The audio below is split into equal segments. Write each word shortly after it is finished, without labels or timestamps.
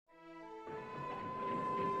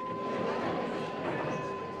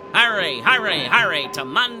Hurry, hurry, hurry to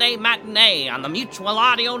Monday Matinee on the Mutual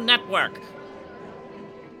Audio Network.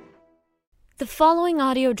 The following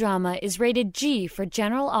audio drama is rated G for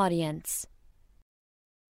general audience.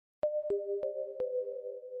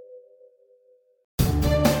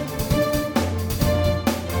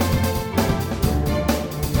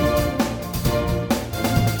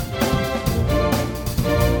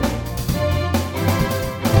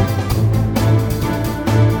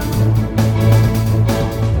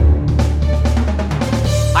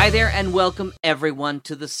 Hi there, and welcome everyone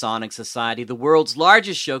to the Sonic Society, the world's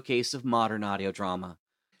largest showcase of modern audio drama.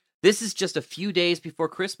 This is just a few days before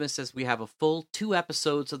Christmas, as we have a full 2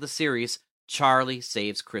 episodes of the series, Charlie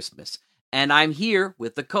Saves Christmas. And I'm here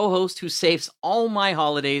with the co-host who saves all my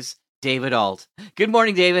holidays, David Ault. Good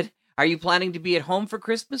morning, David. Are you planning to be at home for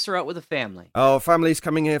Christmas or out with the family? Oh, family's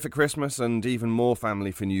coming here for Christmas and even more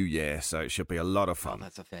family for New Year, so it should be a lot of fun. Oh,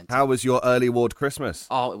 that's a fantastic. How was your early ward Christmas?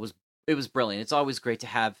 Oh, it was brilliant. It's always great to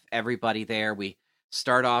have everybody there. We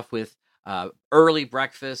start off with early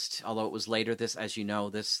breakfast, although it was later this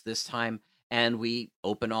time, and we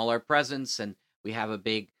open all our presents, and we have a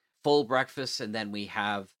big full breakfast, and then we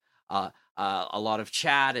have a lot of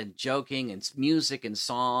chat and joking and music and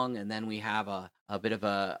song, and then we have a bit of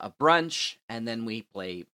a brunch, and then we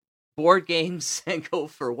play board games and go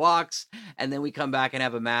for walks, and then we come back and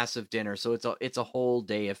have a massive dinner. So it's a whole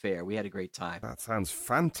day affair. We had a great time. That sounds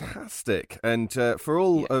fantastic. And for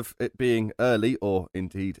all of it being early or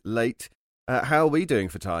indeed late, how are we doing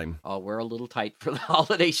for time? Oh, we're a little tight for the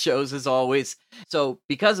holiday shows as always. So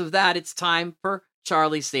because of that, it's time for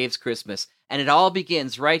Charlie Saves Christmas. And it all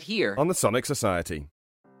begins right here on the Sonic Society.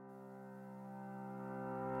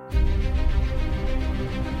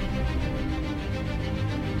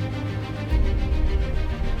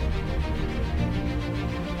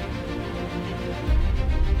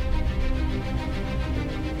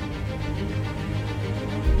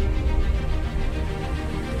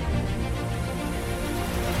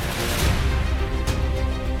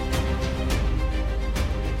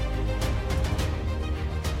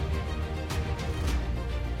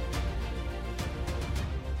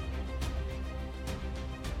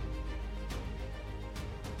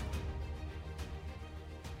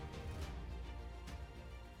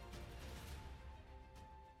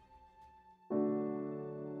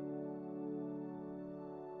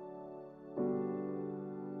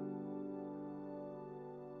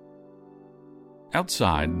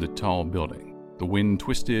 Outside the tall building, the wind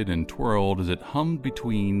twisted and twirled as it hummed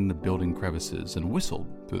between the building crevices and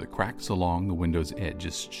whistled through the cracks along the window's edge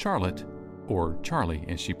as Charlotte, or Charlie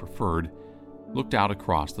as she preferred, looked out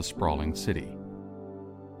across the sprawling city.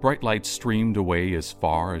 Bright lights streamed away as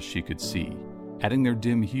far as she could see, adding their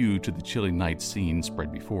dim hue to the chilly night scene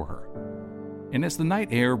spread before her. And as the night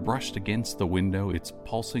air brushed against the window, its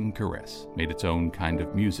pulsing caress made its own kind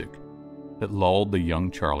of music that lulled the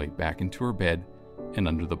young Charlie back into her bed and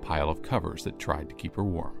under the pile of covers that tried to keep her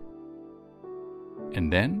warm.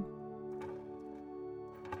 And then,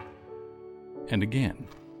 and again,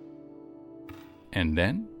 and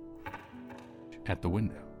then, at the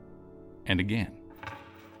window, and again.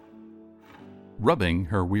 Rubbing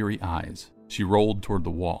her weary eyes, she rolled toward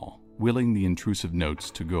the wall, willing the intrusive notes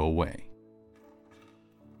to go away.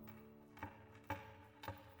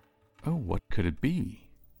 Oh, what could it be?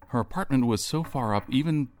 Her apartment was so far up,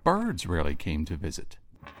 even birds rarely came to visit.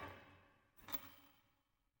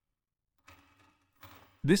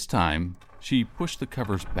 This time, she pushed the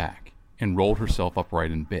covers back and rolled herself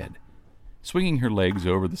upright in bed, swinging her legs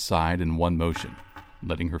over the side in one motion,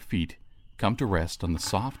 letting her feet come to rest on the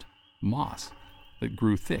soft moss that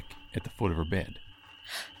grew thick at the foot of her bed.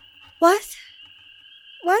 What?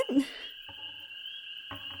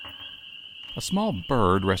 A small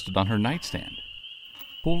bird rested on her nightstand,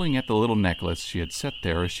 pulling at the little necklace she had set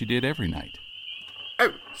there as she did every night.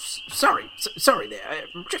 Oh, sorry there.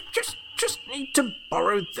 Just need to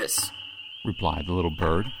borrow this, replied the little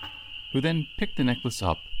bird, who then picked the necklace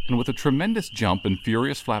up, and with a tremendous jump and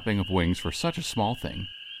furious flapping of wings for such a small thing,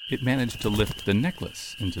 it managed to lift the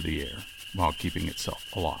necklace into the air while keeping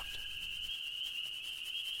itself aloft.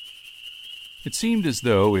 It seemed as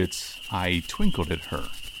though its eye twinkled at her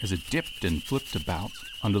as it dipped and flipped about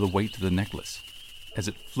under the weight of the necklace, as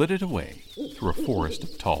it flitted away through a forest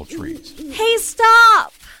of tall trees. Hey,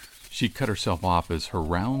 stop! She cut herself off as her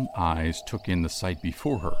round eyes took in the sight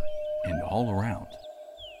before her and all around.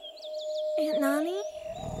 Aunt Nani?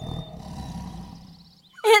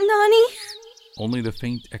 Aunt Nani? Only the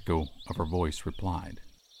faint echo of her voice replied.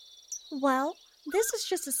 Well, this is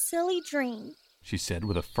just a silly dream, she said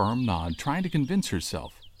with a firm nod, trying to convince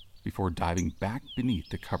herself before diving back beneath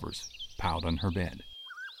the covers piled on her bed.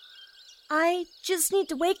 I just need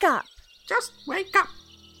to wake up. Just wake up.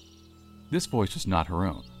 This voice was not her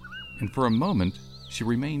own, and for a moment she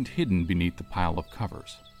remained hidden beneath the pile of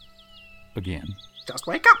covers. Again, Just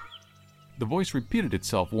wake up. the voice repeated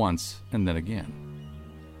itself once and then again.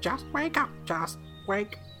 Just wake up. Just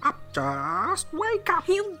wake up. Just wake up.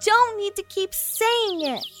 You don't need to keep saying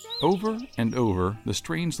it. Over and over, the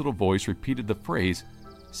strange little voice repeated the phrase,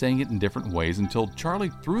 saying it in different ways until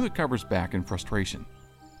Charlie threw the covers back in frustration.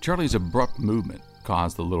 Charlie's abrupt movement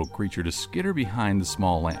caused the little creature to skitter behind the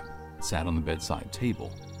small lamp that sat on the bedside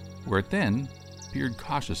table, where it then peered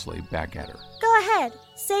cautiously back at her. Go ahead,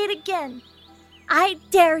 say it again. I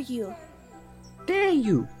dare you. Dare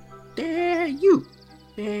you. Dare you.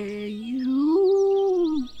 Dare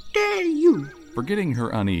you. Dare you. Forgetting her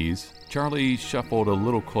unease, Charlie shuffled a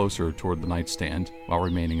little closer toward the nightstand while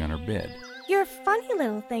remaining on her bed. You're a funny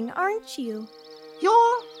little thing, aren't you?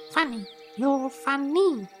 You're funny. You're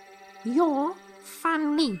funny. You're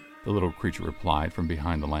funny. The little creature replied from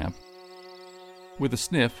behind the lamp. With a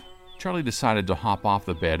sniff, Charlie decided to hop off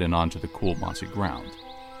the bed and onto the cool mossy ground.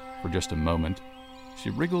 For just a moment, she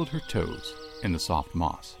wriggled her toes in the soft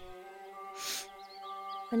moss.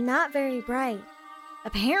 But not very bright.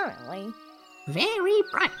 Apparently. Very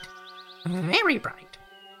bright. Very bright.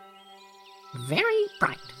 Very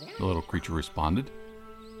bright. The little creature responded,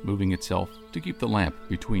 moving itself to keep the lamp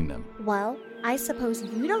between them, Well, I suppose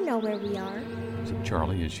you don't know where we are. said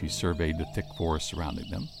Charlie as she surveyed the thick forest surrounding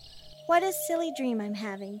them. What a silly dream I'm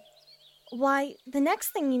having. Why, the next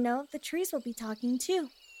thing you know, the trees will be talking too.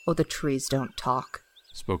 Oh, the trees don't talk.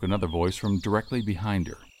 Spoke another voice from directly behind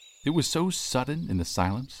her. It was so sudden in the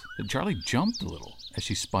silence that Charlie jumped a little as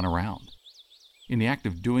she spun around. In the act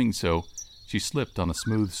of doing so, she slipped on a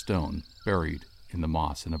smooth stone buried in the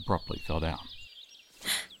moss and abruptly fell down.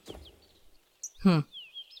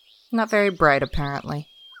 Not very bright, apparently.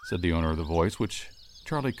 Said the owner of the voice, which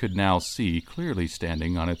Charlie could now see clearly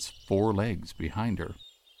standing on its 4 legs behind her.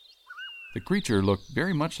 The creature looked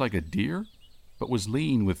very much like a deer, but was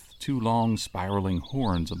lean with 2 long spiraling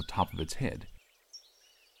horns on the top of its head.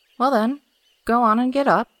 Well then, go on and get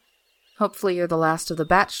up. Hopefully you're the last of the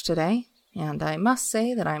batch today, and I must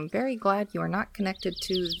say that I'm very glad you are not connected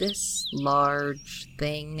to this large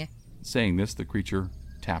thing. Saying this, the creature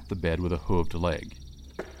tapped the bed with a hooved leg.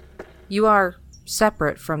 You are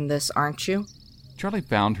separate from this, aren't you? Charlie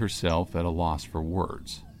found herself at a loss for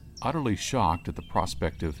words, utterly shocked at the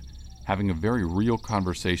prospect of having a very real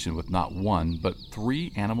conversation with not 1, but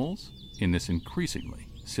 3 animals in this increasingly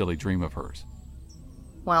silly dream of hers.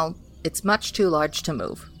 Well, it's much too large to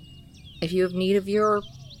move. If you have need of your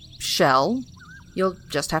shell, you'll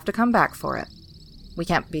just have to come back for it. We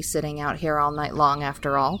can't be sitting out here all night long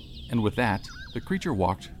after all. And with that, the creature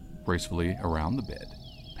walked gracefully around the bed,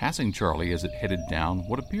 passing Charlie as it headed down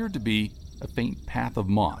what appeared to be a faint path of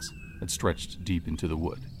moss that stretched deep into the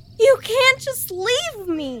wood. You can't just leave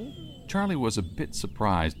me! Charlie was a bit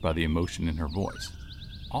surprised by the emotion in her voice.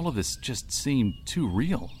 All of this just seemed too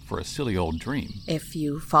real for a silly old dream. If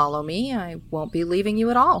you follow me, I won't be leaving you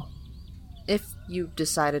at all. If you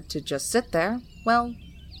decided to just sit there, well,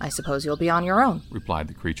 I suppose you'll be on your own, replied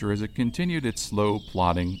the creature as it continued its slow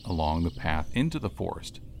plodding along the path into the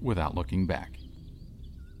forest without looking back.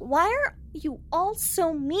 Why are you all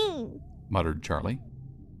so mean? Muttered Charlie.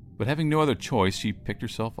 But having no other choice, she picked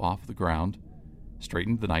herself off the ground,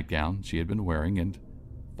 straightened the nightgown she had been wearing, and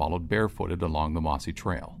followed barefooted along the mossy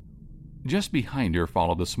trail. Just behind her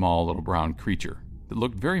followed a small little brown creature that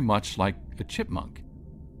looked very much like a chipmunk.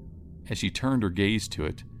 As she turned her gaze to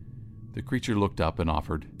it, the creature looked up and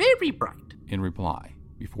offered, Very bright. in reply,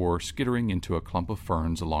 before skittering into a clump of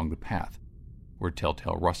ferns along the path, where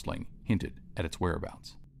telltale rustling hinted at its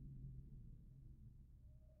whereabouts.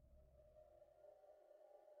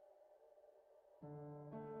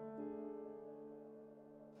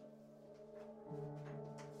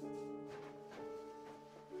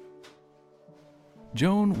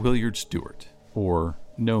 Joan Williard Stewart, or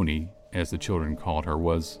Noni as the children called her,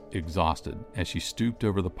 was exhausted as she stooped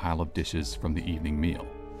over the pile of dishes from the evening meal.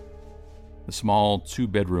 The small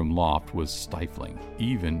 2-bedroom loft was stifling,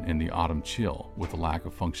 even in the autumn chill, with the lack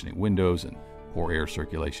of functioning windows and poor air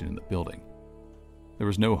circulation in the building. There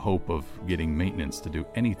was no hope of getting maintenance to do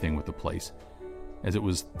anything with the place, as it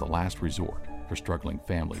was the last resort for struggling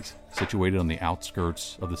families situated on the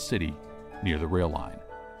outskirts of the city near the rail line.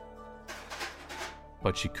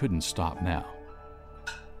 But she couldn't stop now.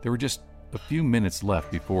 There were just a few minutes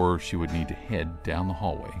left before she would need to head down the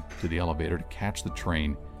hallway to the elevator to catch the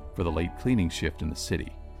train for the late cleaning shift in the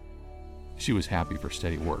city. She was happy for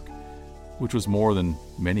steady work, which was more than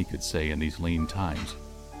many could say in these lean times,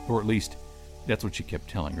 or at least that's what she kept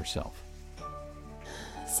telling herself.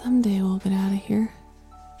 Someday we'll get out of here.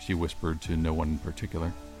 She whispered to no one in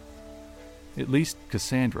particular. At least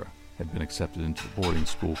Cassandra had been accepted into the boarding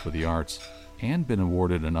school for the arts and been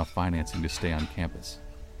awarded enough financing to stay on campus.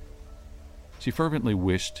 She fervently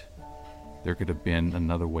wished there could have been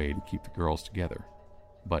another way to keep the girls together,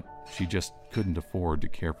 but she just couldn't afford to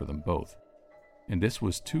care for them both, and this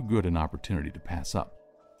was too good an opportunity to pass up.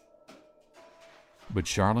 But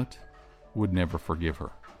Charlotte would never forgive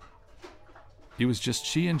her. It was just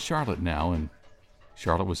she and Charlotte now, and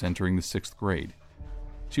Charlotte was entering the 6th grade.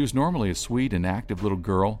 She was normally a sweet and active little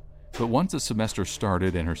girl, but once the semester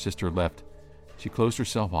started and her sister left, she closed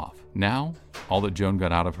herself off. Now, all that Joan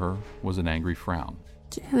got out of her was an angry frown.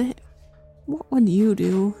 Janet, what would you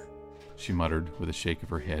do? She muttered with a shake of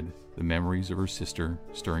her head, the memories of her sister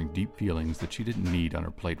stirring deep feelings that she didn't need on her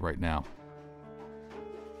plate right now.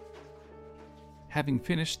 Having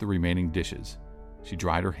finished the remaining dishes, she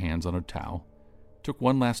dried her hands on a towel, took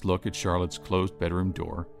one last look at Charlotte's closed bedroom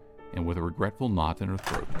door, and with a regretful knot in her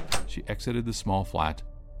throat, she exited the small flat,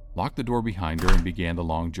 locked the door behind her, and began the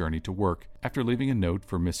long journey to work after leaving a note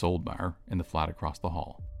for Miss Oldmeyer in the flat across the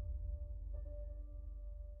hall.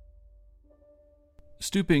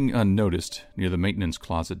 Stooping unnoticed near the maintenance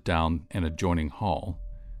closet down an adjoining hall,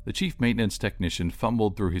 the chief maintenance technician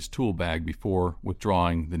fumbled through his tool bag before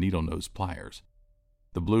withdrawing the needle-nose pliers.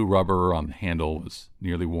 The blue rubber on the handle was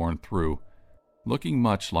nearly worn through, looking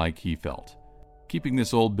much like he felt. Keeping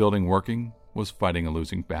this old building working was fighting a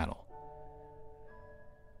losing battle.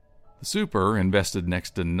 The super invested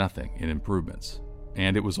next to nothing in improvements,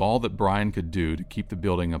 and it was all that Brian could do to keep the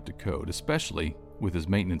building up to code, especially with his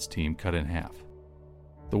maintenance team cut in half.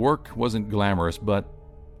 The work wasn't glamorous, but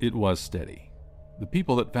it was steady. The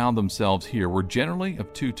people that found themselves here were generally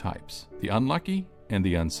of two types, the unlucky and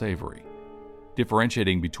the unsavory.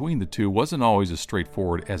 Differentiating between the two wasn't always as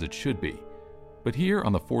straightforward as it should be, but here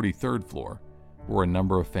on the 43rd floor were a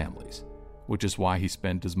number of families, which is why he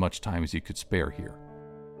spent as much time as he could spare here.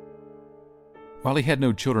 While he had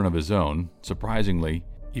no children of his own, surprisingly,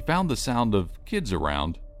 he found the sound of kids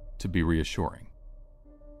around to be reassuring.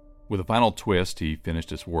 With a final twist, he finished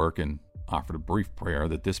his work and offered a brief prayer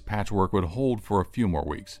that this patchwork would hold for a few more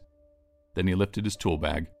weeks. Then he lifted his tool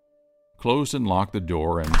bag, closed and locked the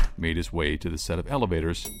door, and made his way to the set of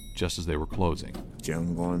elevators just as they were closing.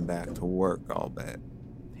 Joan going back to work, I'll bet.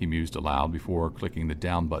 He mused aloud before clicking the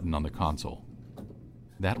down button on the console.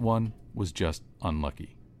 That one was just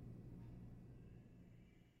unlucky.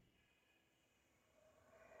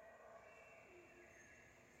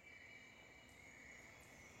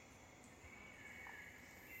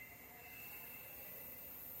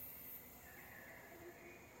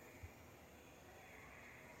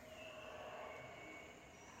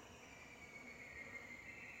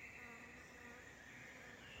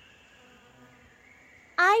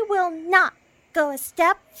 I will not go a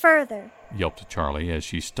step further, Yelped Charlie as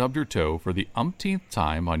she stubbed her toe for the umpteenth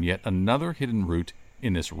time on yet another hidden route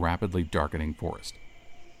in this rapidly darkening forest.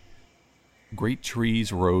 Great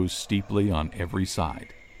trees rose steeply on every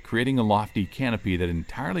side, creating a lofty canopy that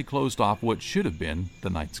entirely closed off what should have been the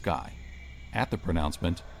night sky. At the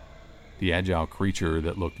pronouncement, the agile creature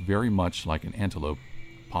that looked very much like an antelope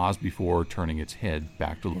paused before turning its head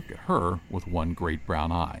back to look at her with one great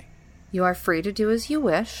brown eye. You are free to do as you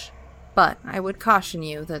wish, but I would caution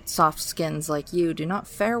you that soft skins like you do not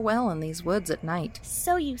fare well in these woods at night.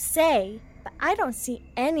 So you say, but I don't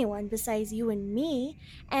see anyone besides you and me,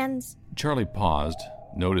 and... Charlie paused,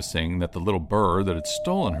 noticing that the little bird that had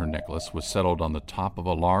stolen her necklace was settled on the top of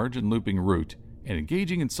a large and looping root and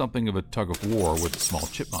engaging in something of a tug-of-war with a small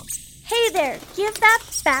chipmunk. Hey there, give that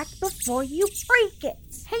back before you break it.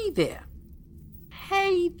 Hey there.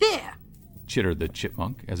 Hey there. Chittered the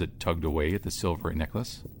chipmunk as it tugged away at the silvery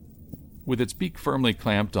necklace. With its beak firmly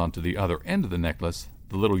clamped onto the other end of the necklace,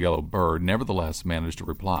 the little yellow bird nevertheless managed to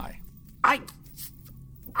reply. I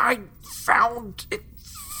found it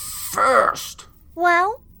first.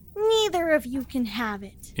 Well, neither of you can have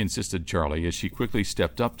it, insisted Charlie as she quickly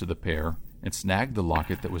stepped up to the pair and snagged the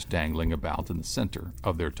locket that was dangling about in the center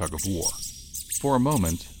of their tug-of-war. For a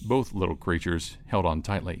moment, both little creatures held on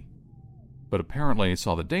tightly, but apparently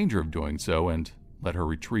saw the danger of doing so and let her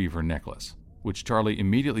retrieve her necklace, which Charlie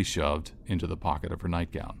immediately shoved into the pocket of her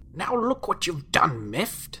nightgown. Now look what you've done,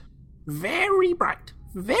 Miffed. Very bright,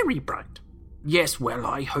 very bright. Yes, well,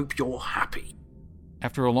 I hope you're happy.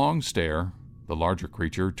 After a long stare, the larger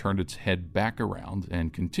creature turned its head back around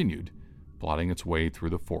and continued, plodding its way through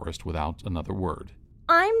the forest without another word.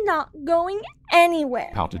 I'm not going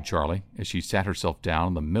anywhere, pouted Charlie as she sat herself down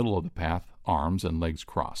in the middle of the path, arms and legs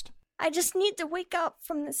crossed. I just need to wake up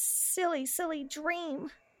from this silly, silly dream.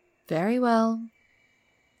 Very well.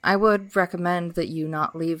 I would recommend that you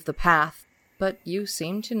not leave the path, but you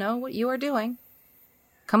seem to know what you are doing.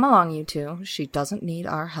 Come along, you two. She doesn't need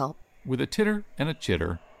our help. With a titter and a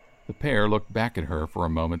chitter, the pair looked back at her for a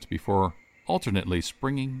moment before alternately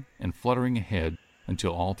springing and fluttering ahead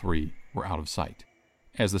until all three were out of sight.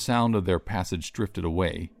 As the sound of their passage drifted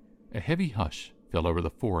away, a heavy hush fell over the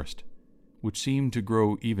forest, which seemed to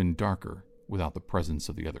grow even darker without the presence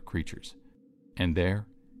of the other creatures. And there,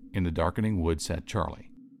 in the darkening wood, sat Charlie,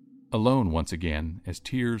 alone once again as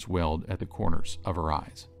tears welled at the corners of her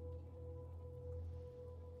eyes.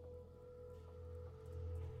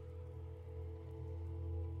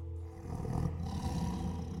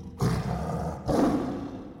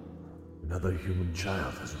 Another human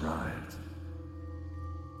child has arrived.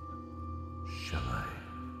 Shall I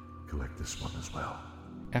collect this one as well?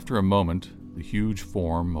 After a moment, the huge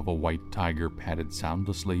form of a white tiger padded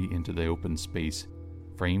soundlessly into the open space,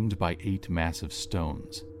 framed by 8 massive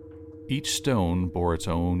stones. Each stone bore its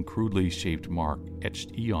own crudely shaped mark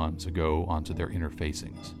etched eons ago onto their inner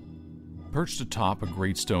facings. Perched atop a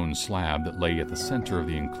great stone slab that lay at the center of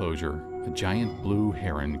the enclosure, a giant blue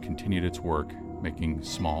heron continued its work, making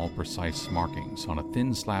small, precise markings on a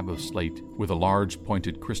thin slab of slate with a large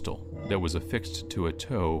pointed crystal that was affixed to a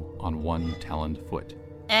toe on one taloned foot.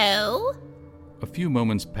 Oh? A few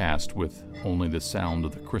moments passed with only the sound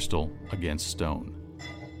of the crystal against stone.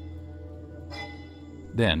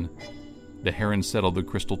 Then, the heron settled the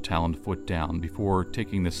crystal taloned foot down before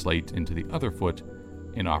taking the slate into the other foot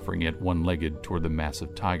and offering it one-legged toward the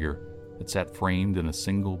massive tiger that sat framed in a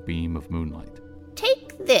single beam of moonlight.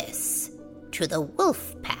 Take this to the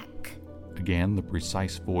wolf pack. Again, the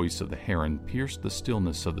precise voice of the heron pierced the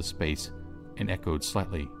stillness of the space and echoed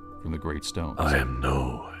slightly from the great stones. I am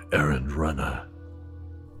no errand runner.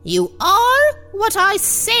 You are what I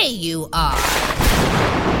say you are.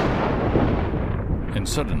 And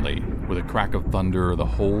suddenly, with a crack of thunder, the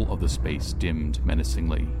whole of the space dimmed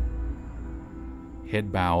menacingly.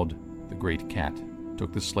 Head bowed, the great cat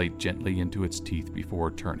took the slate gently into its teeth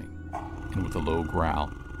before turning, and with a low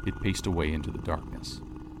growl, it paced away into the darkness.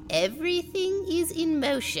 Everything is in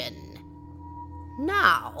motion.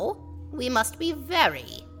 Now, we must be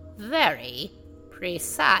very, very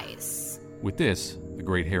precise. With this, the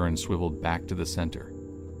great heron swiveled back to the center,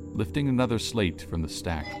 lifting another slate from the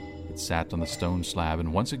stack that sat on the stone slab,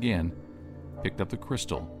 and once again picked up the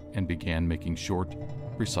crystal and began making short,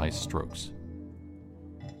 precise strokes.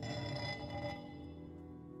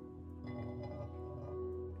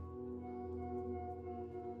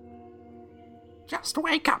 Just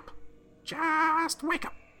wake up. Just wake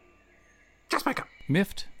up. Just wake up.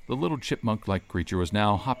 Miffed, the little chipmunk-like creature, was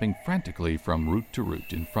now hopping frantically from root to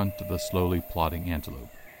root in front of the slowly plodding antelope.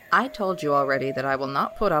 I told you already that I will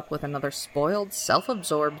not put up with another spoiled,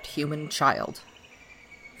 self-absorbed human child.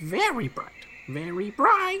 Very bright. Very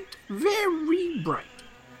bright. Very bright.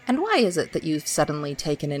 And why is it that you've suddenly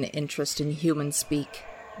taken an interest in human speak?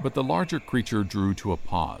 But the larger creature drew to a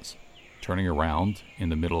pause, turning around in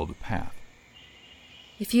the middle of the path.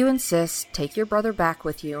 If you insist, take your brother back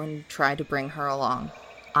with you and try to bring her along.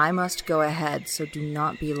 I must go ahead, so do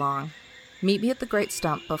not be long. Meet me at the Great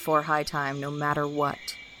Stump before high time, no matter what.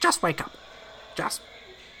 Just wake up. Just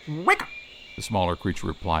wake up. The smaller creature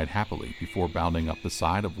replied happily before bounding up the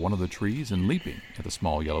side of one of the trees and leaping at the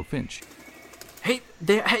small yellow finch. Hey,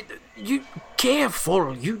 you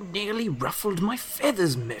careful. You nearly ruffled my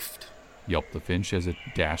feathers, Miffed. Yelped the finch as it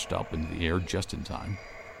dashed up into the air just in time.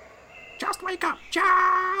 Just wake up.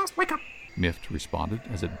 Just wake up. Miffed responded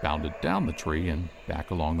as it bounded down the tree and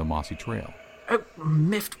back along the mossy trail. Oh,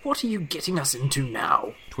 Miffed, what are you getting us into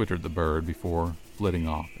now? Twittered the bird before flitting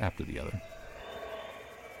off after the other.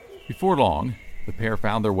 Before long, the pair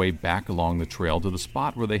found their way back along the trail to the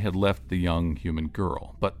spot where they had left the young human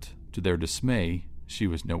girl, but to their dismay, she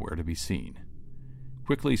was nowhere to be seen.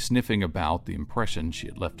 Quickly sniffing about the impression she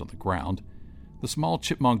had left on the ground, the small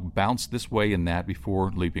chipmunk bounced this way and that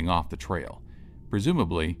before leaping off the trail,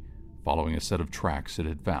 presumably following a set of tracks it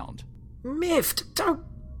had found. Miffed, don't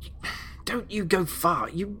you go far.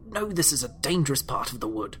 You know this is a dangerous part of the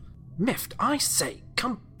wood. Miffed, I say,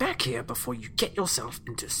 come back here before you get yourself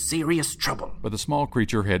into serious trouble. But the small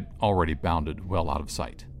creature had already bounded well out of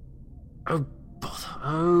sight. Oh,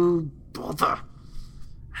 bother.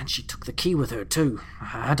 And she took the key with her, too.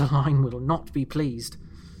 Adeline will not be pleased.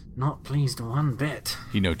 Not pleased one bit,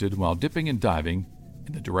 he noted while dipping and diving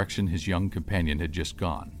in the direction his young companion had just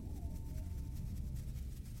gone.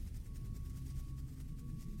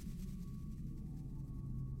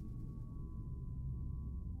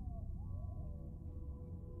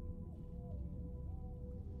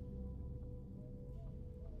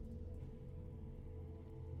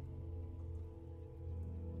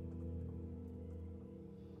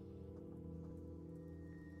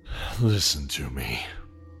 Listen to me.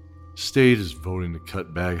 State is voting to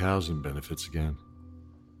cut back housing benefits again.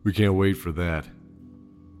 We can't wait for that.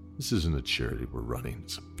 This isn't a charity we're running,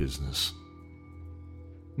 it's a business.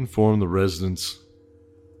 Inform the residents.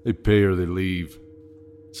 They pay or they leave.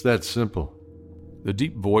 It's that simple. The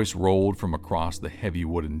deep voice rolled from across the heavy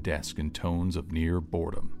wooden desk in tones of near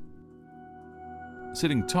boredom.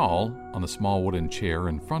 Sitting tall on the small wooden chair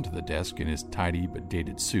in front of the desk in his tidy but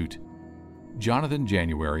dated suit, Jonathan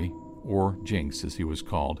January, or Jinx as he was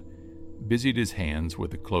called, busied his hands with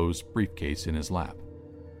the closed briefcase in his lap.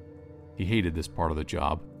 He hated this part of the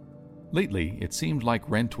job. Lately, it seemed like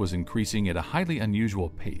rent was increasing at a highly unusual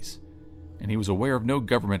pace, and he was aware of no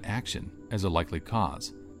government action as a likely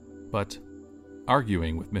cause. But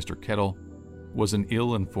arguing with Mr. Kettle was an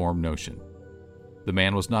ill-informed notion. The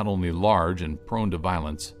man was not only large and prone to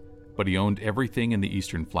violence, but he owned everything in the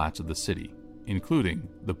eastern flats of the city, including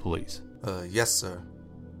the police. Yes, sir.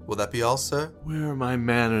 Will that be all, sir? Where are my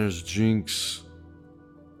manners, Jinx?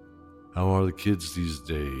 How are the kids these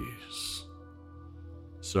days?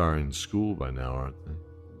 Sorry, in school by now, aren't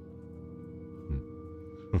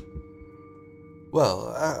they?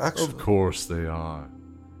 Well, actually... Of course they are.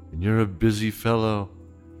 And you're a busy fellow.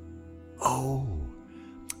 Oh,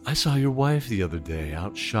 I saw your wife the other day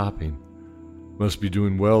out shopping. Must be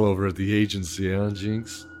doing well over at the agency, huh,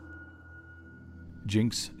 Jinx?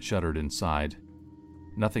 Jinx shuddered inside.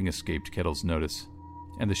 Nothing escaped Kettle's notice,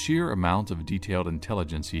 and the sheer amount of detailed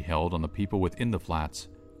intelligence he held on the people within the flats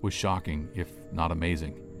was shocking, if not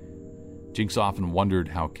amazing. Jinx often wondered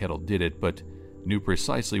how Kettle did it, but knew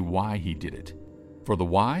precisely why he did it. For the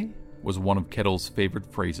why was one of Kettle's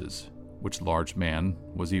favorite phrases, which large man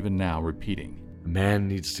was even now repeating. A man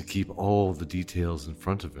needs to keep all the details in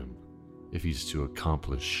front of him if he's to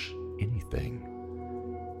accomplish anything.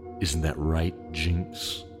 Isn't that right,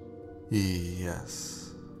 Jinx? Yes.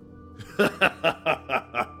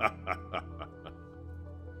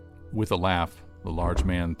 With a laugh, the large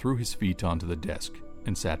man threw his feet onto the desk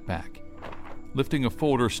and sat back, lifting a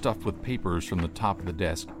folder stuffed with papers from the top of the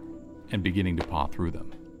desk and beginning to paw through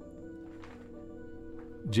them.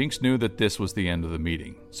 Jinx knew that this was the end of the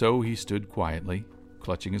meeting, so he stood quietly,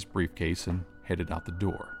 clutching his briefcase, and headed out the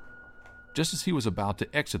door. Just as he was about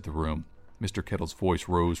to exit the room, Mr. Kettle's voice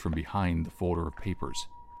rose from behind the folder of papers.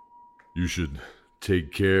 You should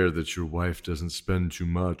take care that your wife doesn't spend too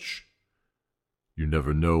much. You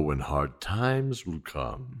never know when hard times will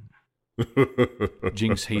come.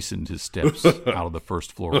 Jinx hastened his steps out of the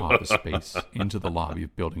first-floor office space into the lobby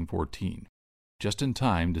of Building 14, just in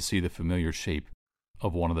time to see the familiar shape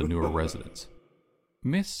of one of the newer residents.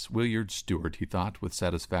 Miss Willard Stewart, he thought with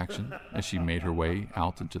satisfaction as she made her way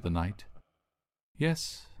out into the night.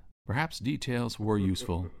 Yes, perhaps details were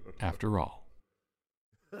useful after all.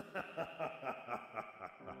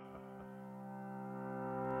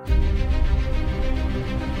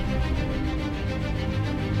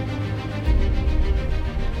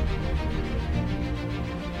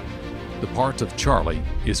 The part of Charlie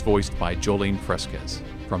is voiced by Jolene Fresquez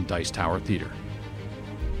from Dice Tower Theater.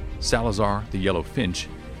 Salazar the Yellow Finch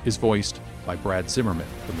is voiced by Brad Zimmerman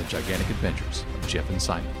from The Gigantic Adventures of Jeff and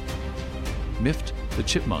Simon. Mift the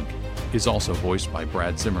Chipmunk is also voiced by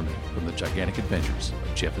Brad Zimmerman from The Gigantic Adventures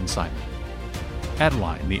of Jeff and Simon.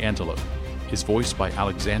 Adeline the Antelope is voiced by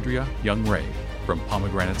Alexandria Young Ray from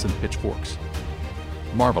Pomegranates and Pitchforks.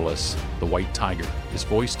 Marvelous the White Tiger is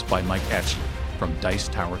voiced by Mike Atchley from Dice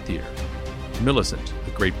Tower Theater. Millicent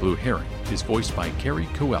the Great Blue Heron is voiced by Carrie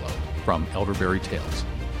Coelho from Elderberry Tales.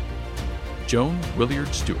 Joan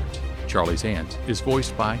Willard Stewart, Charlie's aunt, is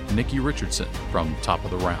voiced by Nikki Richardson from Top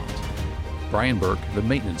of the Round. Brian Burke, the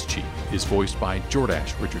maintenance chief, is voiced by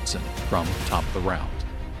Jordash Richardson from Top of the Round.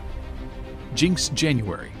 Jinx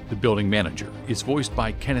January, the building manager, is voiced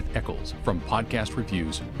by Kenneth Eccles from Podcast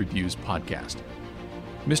Reviews Podcast.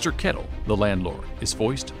 Mr. Kettle, the landlord, is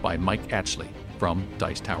voiced by Mike Atchley from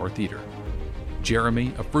Dice Tower Theater.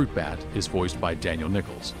 Jeremy, a fruit bat, is voiced by Daniel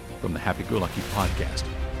Nichols from the Happy Go Lucky Podcast.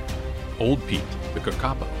 Old Pete, the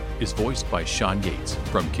Kakapo, is voiced by Sean Yates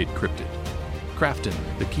from Kid Cryptid. Crafton,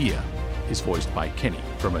 the Kia, is voiced by Kenny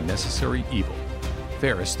from A Necessary Evil.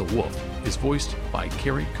 Ferris, the Wolf, is voiced by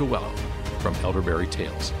Carrie Coelho from Elderberry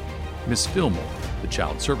Tales. Miss Fillmore, the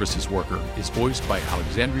child services worker, is voiced by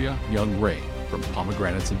Alexandria Young Ray from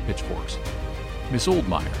Pomegranates and Pitchforks. Miss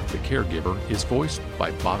Oldmeyer, the caregiver, is voiced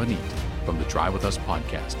by Bob and Eat from the Drive With Us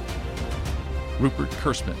podcast. Rupert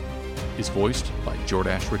Kurtzman is voiced by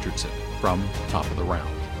Jordash Richardson from Top of the Round.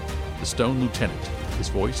 The Stone Lieutenant is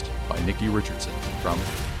voiced by Nikki Richardson from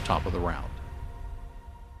Top of the Round.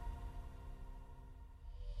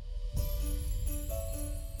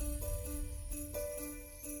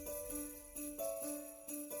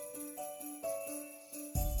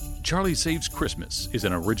 Charlie Saves Christmas is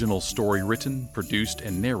an original story written, produced,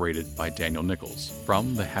 and narrated by Daniel Nichols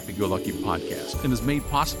from the Happy Go Lucky podcast and is made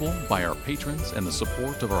possible by our patrons and the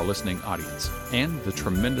support of our listening audience and the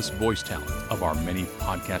tremendous voice talent of our many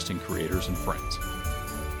podcasting creators and friends.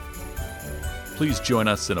 Please join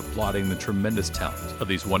us in applauding the tremendous talent of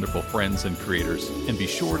these wonderful friends and creators, and be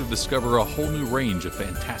sure to discover a whole new range of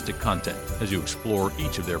fantastic content as you explore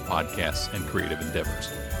each of their podcasts and creative endeavors.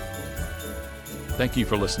 Thank you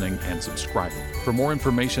for listening and subscribing. For more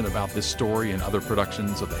information about this story and other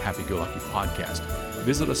productions of the Happy Go Lucky podcast,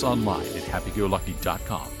 visit us online at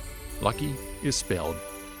happygolucky.com. Lucky is spelled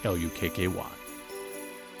L-U-K-K-Y.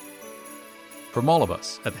 From all of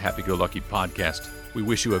us at the Happy Go Lucky podcast, we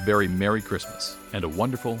wish you a very Merry Christmas and a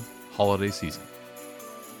wonderful holiday season.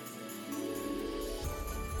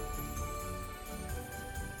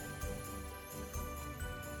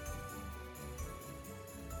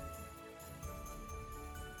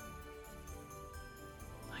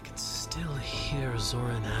 Still hear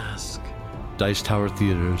Zoran ask. Dice Tower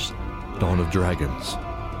Theater's Dawn of Dragons,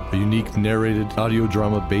 a unique narrated audio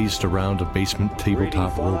drama based around a basement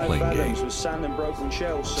tabletop role-playing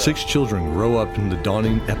game. 6 children grow up in the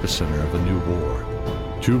dawning epicenter of a new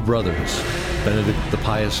war. 2 brothers, Benedict the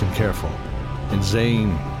pious and careful, and Zane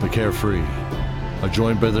the carefree, are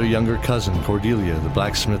joined by their younger cousin Cordelia, the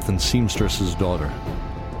blacksmith and seamstress's daughter.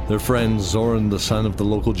 Their friends, Zoran, the son of the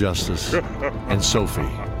local justice, and Sophie,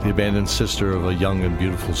 the abandoned sister of a young and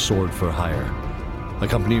beautiful sword for hire,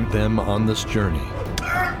 accompany them on this journey.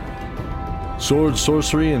 Sword,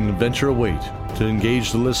 sorcery, and adventure await to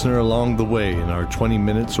engage the listener along the way in our 20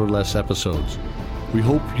 minutes or less episodes. We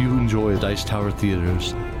hope you enjoy Dice Tower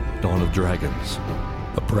Theater's Dawn of Dragons,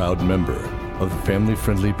 a proud member of the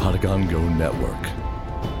family-friendly Potagon Go network.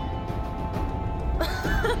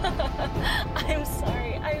 I'm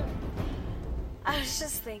sorry. I was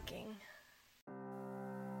just thinking.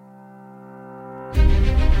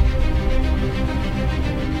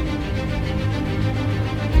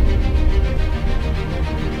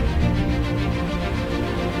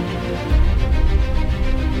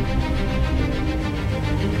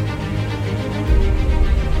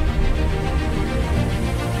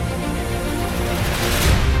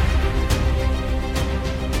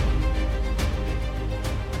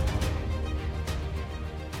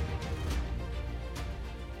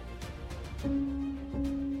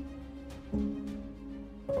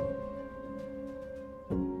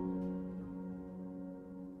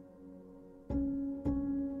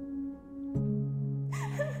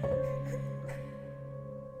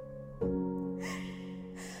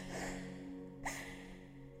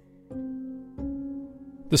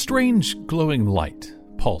 The strange glowing light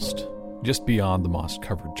pulsed just beyond the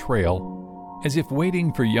moss-covered trail, as if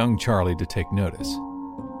waiting for young Charlie to take notice.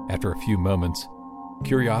 After a few moments,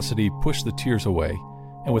 curiosity pushed the tears away,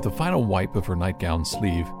 and with a final wipe of her nightgown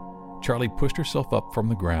sleeve, Charlie pushed herself up from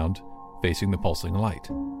the ground, facing the pulsing light.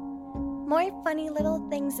 More funny little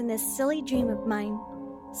things in this silly dream of mine.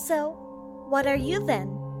 So, what are you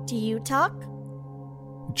then? Do you talk?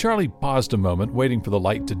 Charlie paused a moment, waiting for the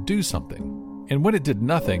light to do something, and when it did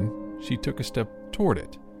nothing, she took a step toward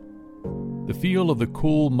it. The feel of the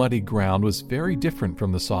cool, muddy ground was very different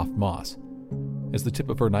from the soft moss. As the tip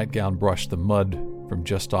of her nightgown brushed the mud from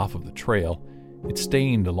just off of the trail, it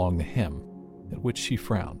stained along the hem, at which she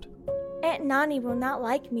frowned. Aunt Nani will not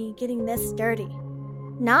like me getting this dirty.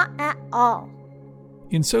 Not at all.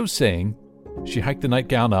 In so saying, she hiked the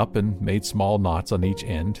nightgown up and made small knots on each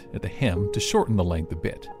end at the hem to shorten the length a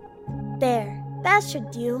bit. There, that should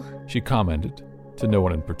do, she commented, to no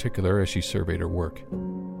one in particular as she surveyed her work.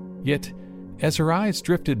 Yet, as her eyes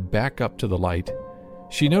drifted back up to the light,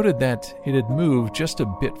 she noted that it had moved just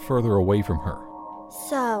a bit further away from her.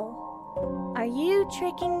 So, are you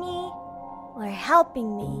tricking me or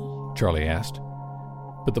helping me? Charlie asked,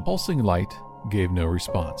 but the pulsing light gave no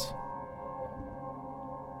response.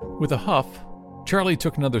 With a huff, Charlie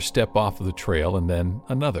took another step off of the trail and then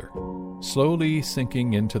another, slowly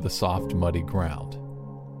sinking into the soft, muddy ground.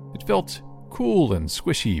 It felt cool and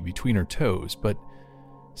squishy between her toes, but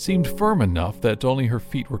seemed firm enough that only her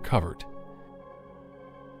feet were covered.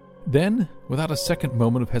 Then, without a second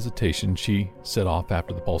moment of hesitation, she set off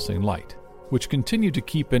after the pulsing light, which continued to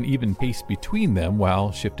keep an even pace between them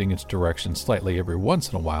while shifting its direction slightly every once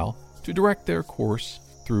in a while to direct their course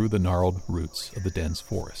through the gnarled roots of the dense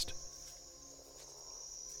forest.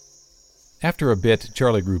 After a bit,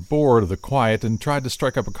 Charlie grew bored of the quiet and tried to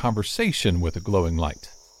strike up a conversation with the glowing light.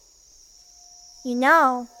 You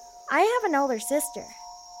know, I have an older sister.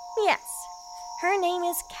 Yes, her name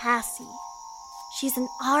is Cassie. She's an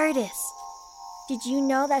artist. Did you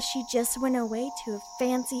know that she just went away to a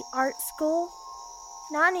fancy art school?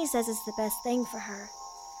 Nani says it's the best thing for her,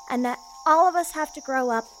 and that all of us have to grow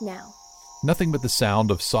up now. Nothing but the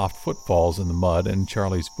sound of soft footfalls in the mud and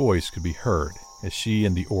Charlie's voice could be heard as she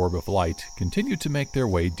and the orb of light continued to make their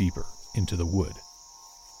way deeper into the wood.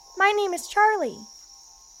 My name is Charlie.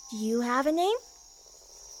 Do you have a name?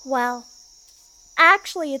 Well,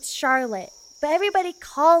 actually it's Charlotte, but everybody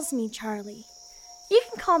calls me Charlie. You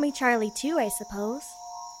can call me Charlie too, I suppose.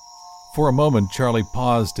 For a moment, Charlie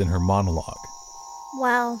paused in her monologue.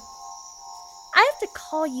 Well, I have to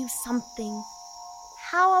call you something.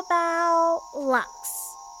 How about Lux?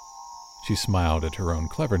 She smiled at her own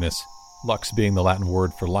cleverness, Lux being the Latin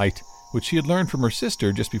word for light, which she had learned from her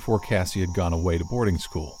sister just before Cassie had gone away to boarding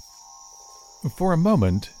school. For a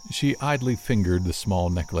moment, she idly fingered the small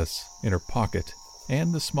necklace in her pocket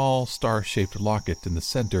and the small star-shaped locket in the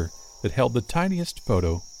center that held the tiniest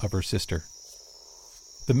photo of her sister.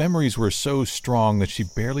 The memories were so strong that she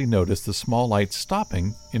barely noticed the small light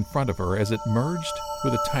stopping in front of her as it merged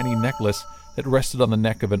with a tiny necklace that rested on the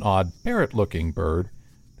neck of an odd parrot-looking bird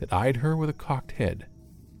that eyed her with a cocked head.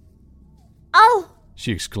 Oh!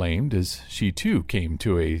 She exclaimed as she too came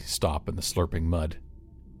to a stop in the slurping mud.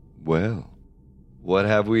 Well, what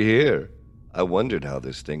have we here? I wondered how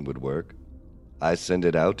this thing would work. I send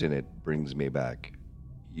it out and it brings me back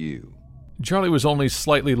you. Charlie was only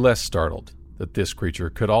slightly less startled that this creature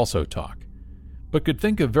could also talk, but could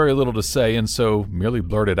think of very little to say and so merely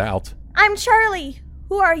blurted out, I'm Charlie.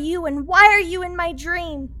 Who are you and why are you in my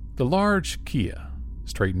dream? The large Kia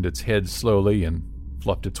straightened its head slowly and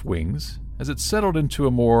fluffed its wings as it settled into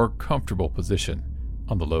a more comfortable position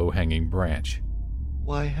on the low-hanging branch.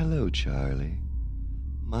 Why, hello, Charlie.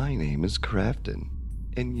 My name is Crafton,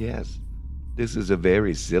 and yes, this is a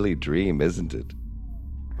very silly dream, isn't it?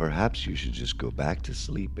 Perhaps you should just go back to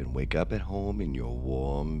sleep and wake up at home in your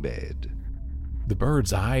warm bed. The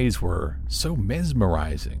bird's eyes were so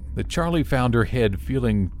mesmerizing that Charlie found her head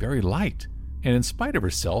feeling very light, and in spite of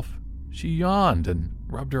herself, she yawned and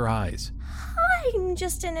rubbed her eyes. I'm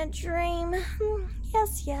just in a dream.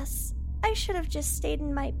 Yes. I should have just stayed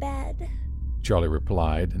in my bed. Charlie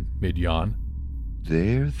replied in mid-yawn.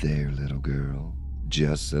 There, little girl.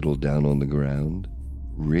 Just settle down on the ground.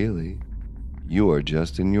 Really? You are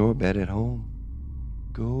just in your bed at home.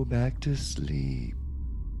 Go back to sleep.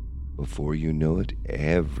 Before you know it,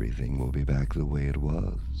 everything will be back the way it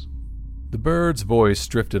was. The bird's voice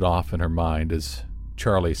drifted off in her mind as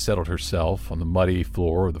Charlie settled herself on the muddy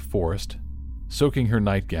floor of the forest, soaking her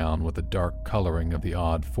nightgown with the dark coloring of the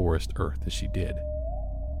odd forest earth as she did.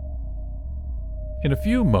 In a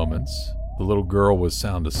few moments, the little girl was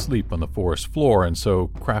sound asleep on the forest floor, and so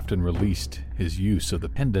Crafton released his use of the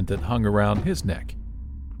pendant that hung around his neck.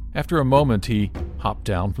 After a moment, he hopped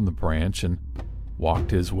down from the branch and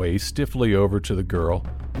walked his way stiffly over to the girl,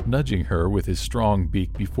 nudging her with his strong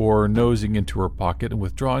beak before nosing into her pocket and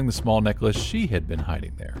withdrawing the small necklace she had been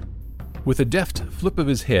hiding there. With a deft flip of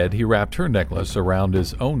his head, he wrapped her necklace around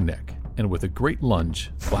his own neck, and with a great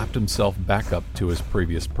lunge, flapped himself back up to his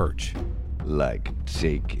previous perch. Like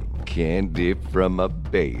taking candy from a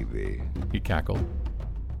baby, he cackled.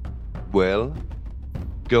 Well,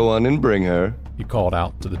 go on and bring her, he called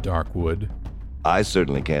out to the dark wood. I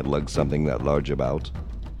certainly can't lug something that large about.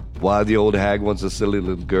 Why the old hag wants a silly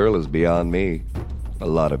little girl is beyond me. A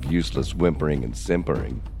lot of useless whimpering and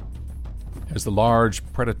simpering. As the large,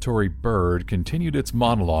 predatory bird continued its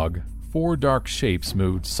monologue, 4 dark shapes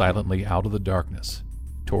moved silently out of the darkness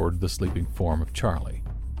toward the sleeping form of Charlie.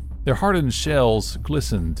 Their hardened shells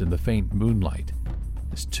glistened in the faint moonlight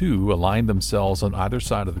as 2 aligned themselves on either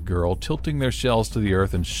side of the girl, tilting their shells to the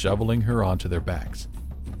earth and shoveling her onto their backs.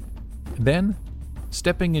 And then,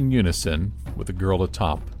 stepping in unison with the girl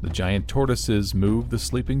atop, the giant tortoises moved the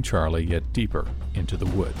sleeping Charlie yet deeper into the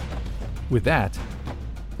wood. With that,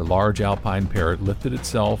 the large alpine parrot lifted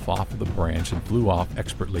itself off of the branch and flew off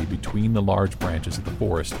expertly between the large branches of the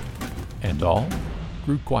forest, and all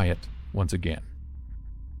grew quiet once again.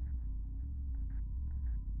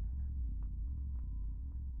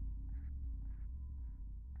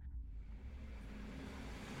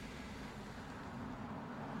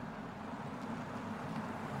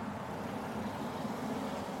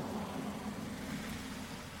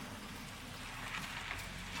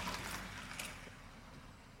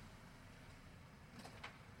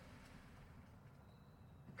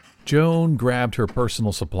 Joan grabbed her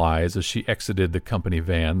personal supplies as she exited the company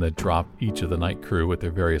van that dropped each of the night crew at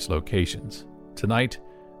their various locations. Tonight,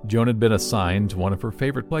 Joan had been assigned to one of her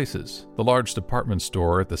favorite places, the large department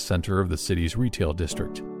store at the center of the city's retail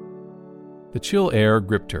district. The chill air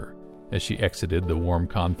gripped her as she exited the warm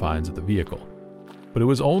confines of the vehicle, But it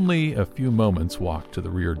was only a few moments' walk to the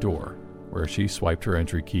rear door, where she swiped her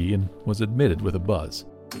entry key and was admitted with a buzz.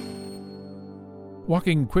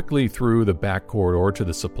 Walking quickly through the back corridor to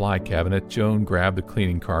the supply cabinet, Joan grabbed the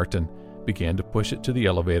cleaning cart and began to push it to the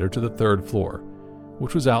elevator to the 3rd floor,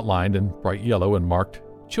 which was outlined in bright yellow and marked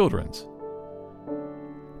Children's.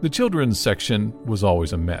 The children's section was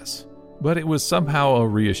always a mess, but it was somehow a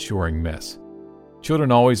reassuring mess.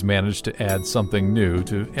 Children always managed to add something new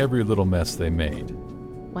to every little mess they made.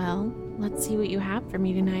 Well, let's see what you have for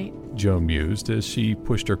me tonight, Joan mused as she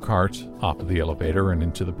pushed her cart off of the elevator and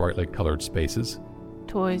into the brightly colored spaces.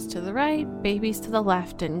 Toys to the right, babies to the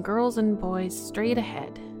left, and girls and boys straight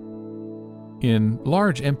ahead. In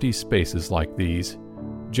large empty spaces like these,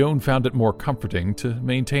 Joan found it more comforting to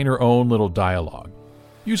maintain her own little dialogue,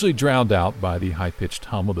 usually drowned out by the high-pitched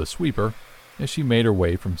hum of the sweeper as she made her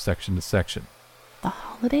way from section to section. The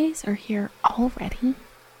holidays are here already?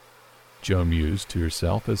 Joan mused to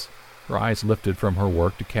herself as her eyes lifted from her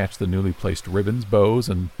work to catch the newly placed ribbons, bows,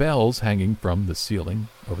 and bells hanging from the ceiling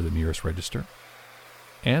over the nearest register.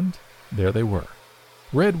 And there they were,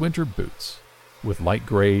 red winter boots, with light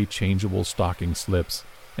gray changeable stocking slips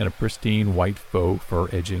and a pristine white faux fur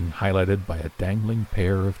edging highlighted by a dangling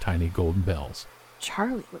pair of tiny golden bells.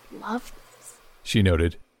 Charlie would love this, she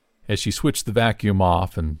noted as she switched the vacuum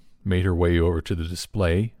off and made her way over to the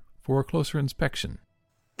display for a closer inspection.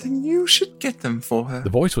 Then you should get them for her.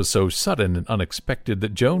 The voice was so sudden and unexpected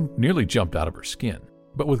that Joan nearly jumped out of her skin.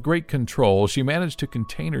 But with great control, she managed to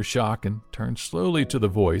contain her shock and turned slowly to the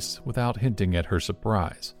voice without hinting at her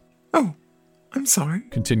surprise. Oh, I'm sorry,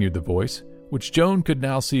 continued the voice, which Joan could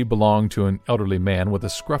now see belonged to an elderly man with a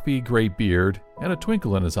scruffy gray beard and a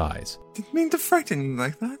twinkle in his eyes. Didn't mean to frighten you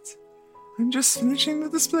like that. I'm just finishing the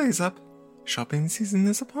displays up. Shopping season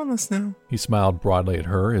is upon us now. He smiled broadly at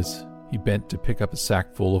her as he bent to pick up a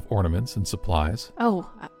sack full of ornaments and supplies. Oh,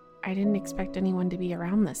 I didn't expect anyone to be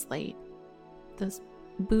around this late. Those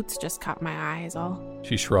boots just caught my eye is all.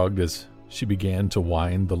 She shrugged as she began to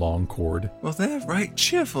wind the long cord. Well, they're right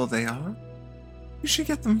cheerful, they are. You should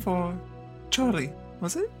get them for Charlie,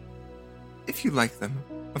 was it? If you like them,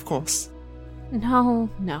 of course. No.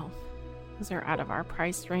 Those are out of our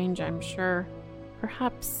price range, I'm sure.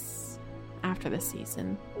 Perhaps after the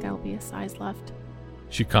season, there'll be a size left,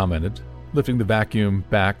 she commented, lifting the vacuum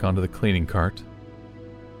back onto the cleaning cart.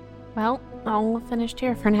 Well, all finished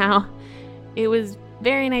here for now. It was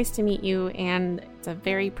very nice to meet you, and it's a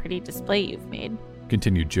very pretty display you've made,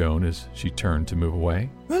 continued Joan as she turned to move away.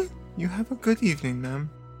 Well, you have a good evening, ma'am.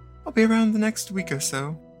 I'll be around the next week or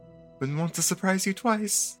so. Wouldn't want to surprise you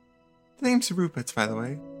twice. The name's Rupert, by the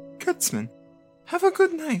way. Kurtzman. Have a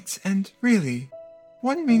good night, and really,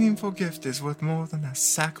 one meaningful gift is worth more than a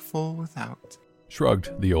sack full without,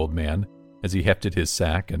 shrugged the old man as he hefted his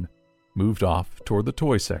sack and moved off toward the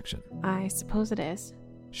toy section. I suppose it is,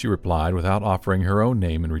 she replied without offering her own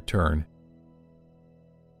name in return.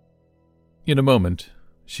 In a moment,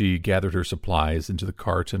 she gathered her supplies into the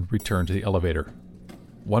cart and returned to the elevator.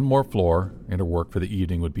 One more floor, and her work for the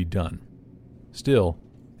evening would be done. Still,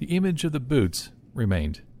 the image of the boots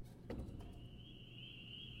remained.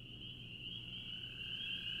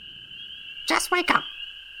 Just wake up.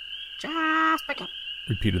 Just wake up,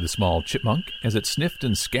 repeated the small chipmunk as it sniffed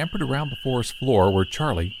and scampered around the forest floor where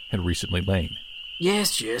Charlie had recently lain.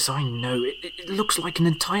 Yes, I know. It looks like an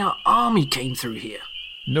entire army came through here,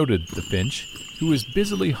 noted the finch, who was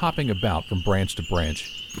busily hopping about from branch to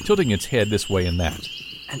branch, tilting its head this way and that.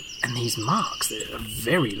 And these marks, a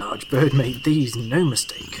very large bird made these, no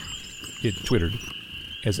mistake, it twittered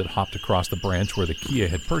as it hopped across the branch where the Kia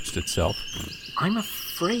had perched itself. I'm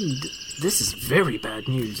afraid this is very bad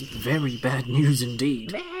news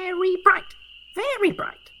indeed. Very bright,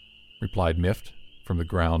 replied Mift from the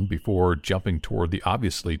ground before jumping toward the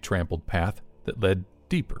obviously trampled path that led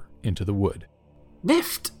deeper into the wood.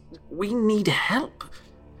 Mift, we need help.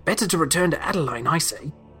 Better to return to Adeline, I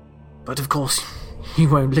say. But of course, you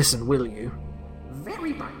won't listen, will you?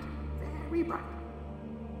 Very bright,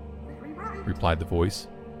 replied the voice,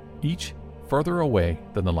 each further away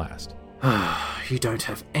than the last. You don't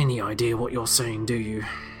have any idea what you're saying, do you?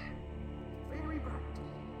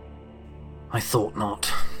 I thought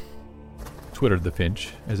not, twittered the finch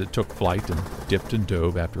as it took flight and dipped and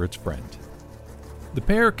dove after its friend. The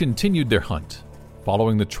pair continued their hunt,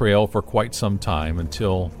 following the trail for quite some time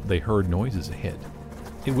until they heard noises ahead,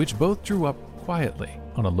 in which both drew up quietly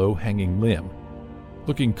on a low-hanging limb,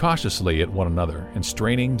 looking cautiously at one another and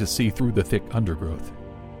straining to see through the thick undergrowth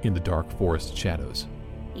in the dark forest shadows.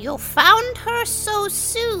 You found her so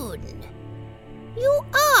soon. You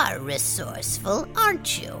are resourceful,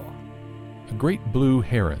 aren't you? A great blue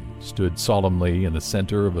heron stood solemnly in the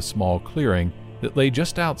center of a small clearing that lay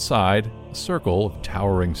just outside a circle of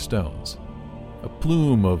towering stones. A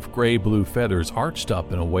plume of gray-blue feathers arched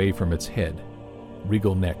up and away from its head,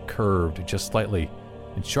 regal neck curved just slightly,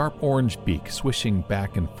 and sharp orange beak swishing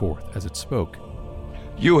back and forth as it spoke.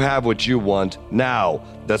 You have what you want. Now,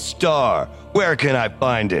 the star. Where can I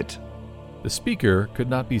find it? The speaker could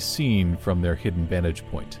not be seen from their hidden vantage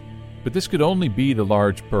point, but this could only be the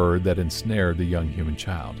large bird that ensnared the young human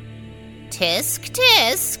child. Tisk,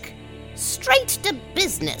 tisk. Straight to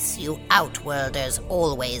business, you Outworlders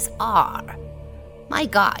always are. My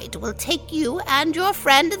guide will take you and your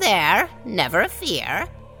friend there, never fear.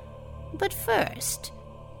 But first,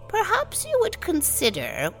 perhaps you would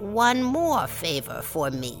consider one more favor for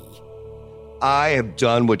me. I have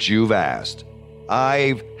done what you've asked.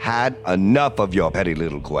 I've had enough of your petty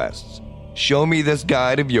little quests. Show me this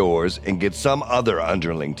guide of yours and get some other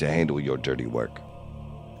underling to handle your dirty work.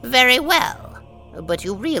 Very well, but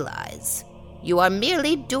you realize you are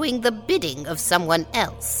merely doing the bidding of someone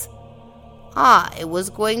else. I was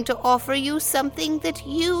going to offer you something that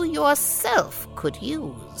you yourself could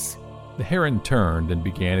use. The heron turned and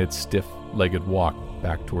began its stiff-legged walk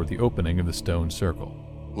back toward the opening of the stone circle.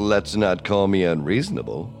 Let's not call me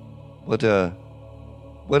unreasonable.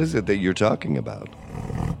 What is it that you're talking about?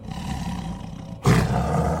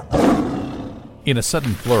 In a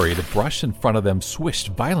sudden flurry, the brush in front of them swished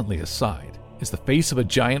violently aside as the face of a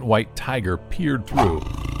giant white tiger peered through,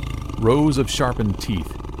 rows of sharpened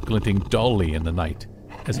teeth glinting dully in the night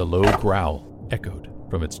as a low growl echoed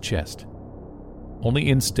from its chest. Only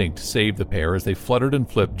instinct saved the pair as they fluttered and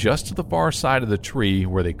flipped just to the far side of the tree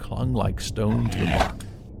where they clung like stone to the bark.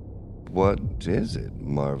 What is it,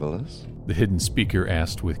 Marvelous? The hidden speaker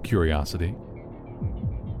asked with curiosity.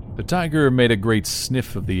 The tiger made a great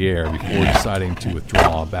sniff of the air before deciding to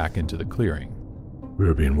withdraw back into the clearing.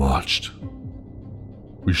 We're being watched.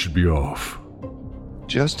 We should be off.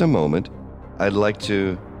 Just a moment. I'd like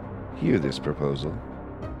to hear this proposal,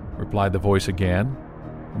 replied the voice again.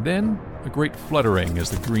 Then a great fluttering as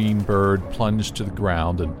the green bird plunged to the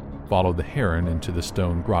ground and followed the heron into the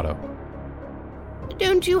stone grotto.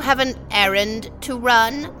 Don't you have an errand to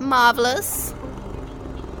run, Marvelous?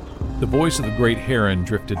 The voice of the great heron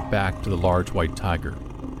drifted back to the large white tiger,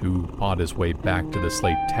 who pawed his way back to the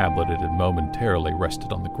slate tablet it had momentarily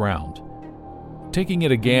rested on the ground. Taking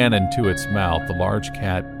it again into its mouth, the large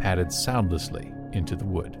cat padded soundlessly into the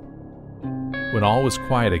wood. When all was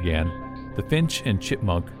quiet again, the finch and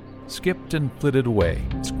chipmunk skipped and flitted away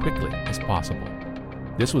as quickly as possible.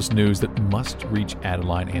 This was news that must reach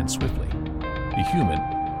Adeline and swiftly. The human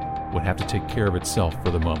would have to take care of itself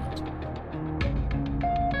for the moment.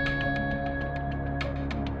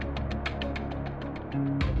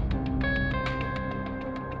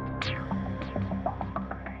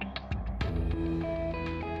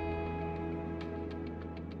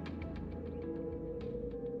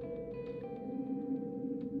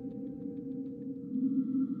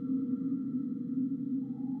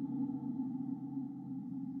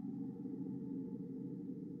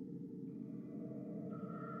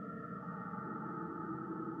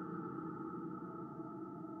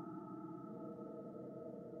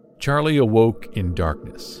 Charlie awoke in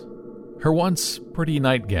darkness. Her once pretty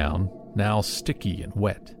nightgown, now sticky and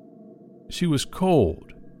wet. She was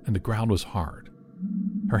cold, and the ground was hard.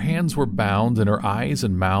 Her hands were bound, and her eyes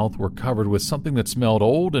and mouth were covered with something that smelled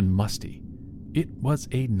old and musty. It was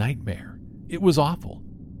a nightmare. It was awful.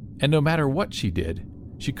 And no matter what she did,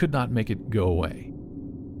 she could not make it go away.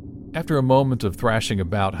 After a moment of thrashing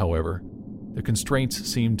about, however, the constraints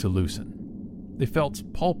seemed to loosen. They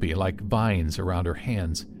felt pulpy like vines around her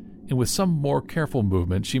hands, and with some more careful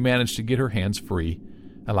movement she managed to get her hands free,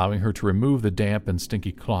 allowing her to remove the damp and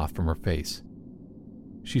stinky cloth from her face.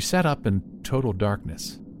 She sat up in total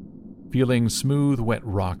darkness, feeling smooth, wet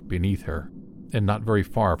rock beneath her, and not very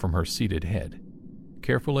far from her seated head.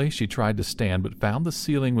 Carefully she tried to stand, but found the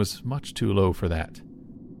ceiling was much too low for that.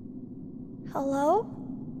 Hello?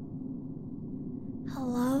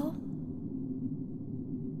 Hello?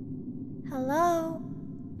 Hello?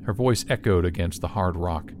 Her voice echoed against the hard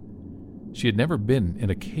rock. She had never been in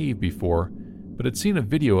a cave before, but had seen a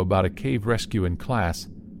video about a cave rescue in class.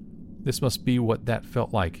 This must be what that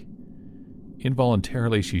felt like.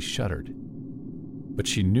 Involuntarily she shuddered, but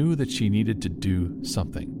she knew that she needed to do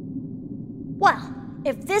something. Well,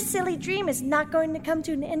 if this silly dream is not going to come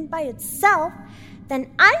to an end by itself,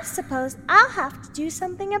 then I suppose I'll have to do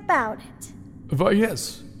something about it. Why,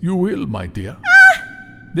 yes, you will, my dear.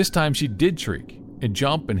 This time she did shriek and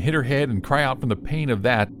jump and hit her head and cry out from the pain of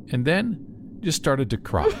that, and then just started to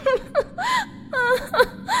cry.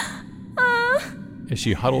 as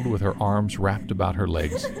she huddled with her arms wrapped about her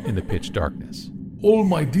legs in the pitch darkness. Oh,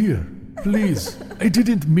 my dear, please, I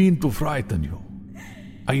didn't mean to frighten you.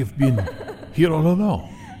 I have been here all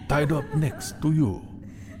along, tied up next to you.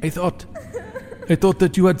 I thought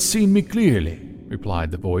that you had seen me clearly,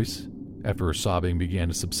 replied the voice, after her sobbing began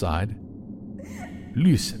to subside.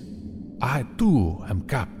 Listen, I too am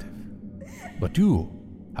captive, but you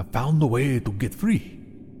have found a way to get free.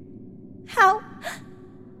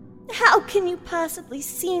 How can you possibly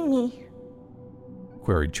see me?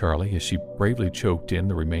 Queried Charlie as she bravely choked in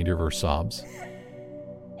the remainder of her sobs.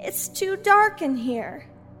 It's too dark in here.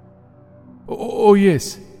 Oh,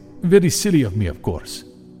 yes. Very silly of me, of course.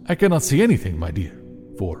 I cannot see anything, my dear,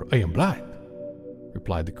 for I am blind,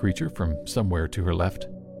 replied the creature from somewhere to her left.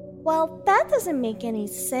 Well, that doesn't make any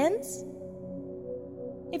sense.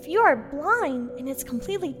 If you are blind and it's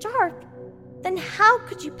completely dark, then how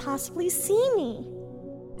could you possibly see me?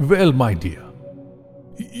 Well, my dear,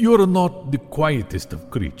 you're not the quietest of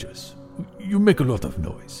creatures. You make a lot of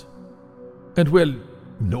noise. And, well,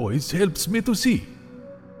 noise helps me to see,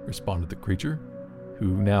 responded the creature,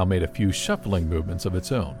 who now made a few shuffling movements of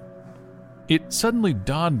its own. It suddenly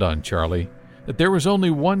dawned on Charlie that there was only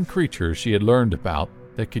one creature she had learned about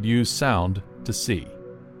that could use sound to see.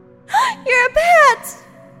 You're a bat!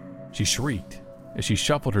 She shrieked as she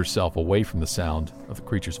shuffled herself away from the sound of the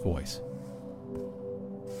creature's voice.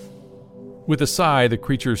 With a sigh, the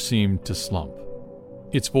creature seemed to slump,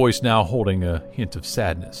 its voice now holding a hint of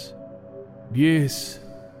sadness. Yes.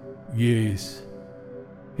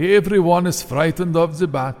 Everyone is frightened of the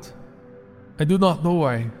bat. I do not know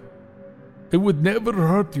why. It would never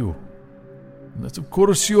hurt you. Unless, of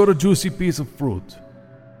course, you're a juicy piece of fruit.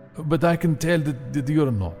 But I can tell that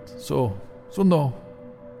you're not. So no.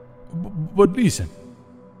 But listen.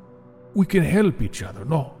 We can help each other,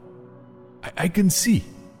 no? I can see.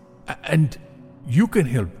 And you can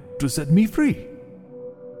help to set me free.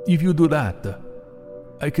 If you do that,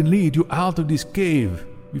 I can lead you out of this cave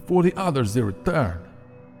before the others they return.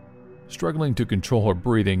 Struggling to control her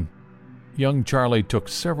breathing, young Charlie took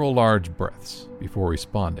several large breaths before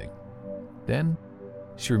responding. Then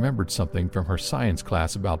she remembered something from her science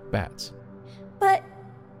class about bats. But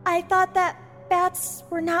I thought that bats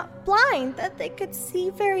were not blind, that they could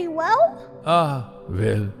see very well?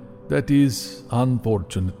 Well, that is,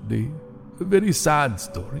 unfortunately, a very sad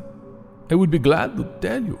story. I would be glad to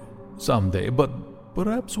tell you someday, but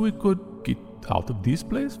perhaps we could get out of this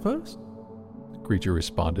place first? The creature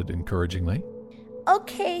responded encouragingly.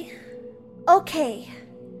 Okay.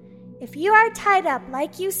 If you are tied up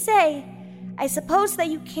like you say, I suppose that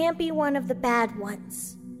you can't be one of the bad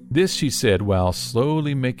ones. This she said while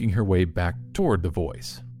slowly making her way back toward the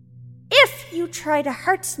voice. If you try to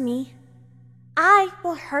hurt me, I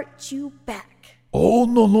will hurt you back. Oh,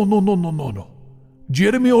 no.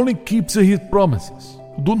 Jeremy only keeps his promises.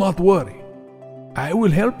 Do not worry. I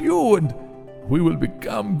will help you and we will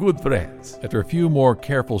become good friends. After a few more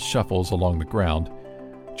careful shuffles along the ground,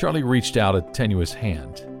 Charlie reached out a tenuous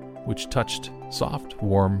hand, which touched soft,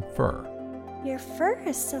 warm fur. Your fur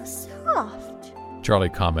is so soft, Charlie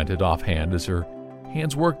commented offhand as her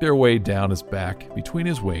hands worked their way down his back between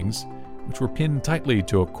his wings, which were pinned tightly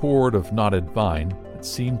to a cord of knotted vine that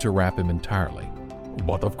seemed to wrap him entirely.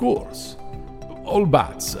 But of course, all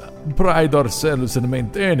bats pride ourselves in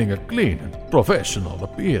maintaining a clean and professional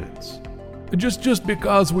appearance. Just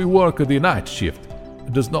because we work the night shift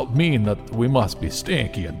does not mean that we must be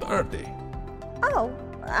stinky and dirty. Oh,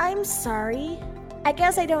 I'm sorry. I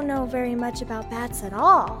guess I don't know very much about bats at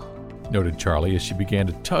all, noted Charlie as she began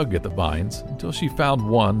to tug at the vines until she found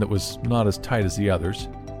one that was not as tight as the others.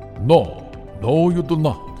 No, you do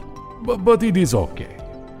not. But it is okay.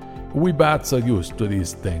 We bats are used to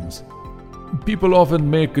these things. People often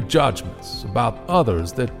make judgments about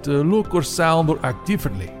others that look or sound or act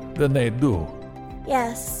differently than they do.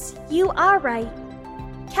 Yes, you are right.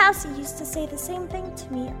 Cassie used to say the same thing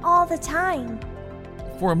to me all the time.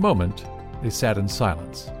 For a moment, they sat in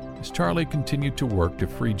silence as Charlie continued to work to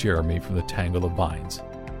free Jeremy from the tangle of vines.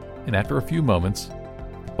 And after a few moments,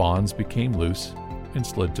 the bonds became loose and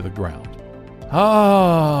slid to the ground.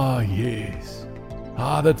 Yes.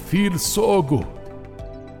 That feels so good.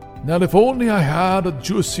 Now, if only I had a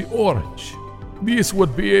juicy orange, this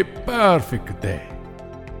would be a perfect day.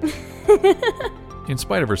 In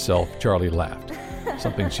spite of herself, Charlie laughed,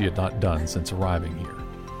 something she had not done since arriving here.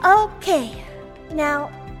 Okay,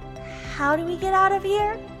 now, how do we get out of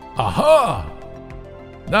here? Aha!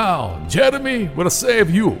 Now, Jeremy will save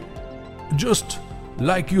you, just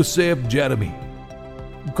like you saved Jeremy.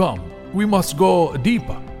 Come, we must go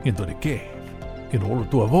deeper into the cave in order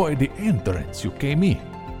to avoid the entrance you came in.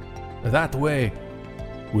 That way,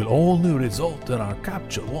 will only result in our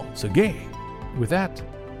capture once again. With that,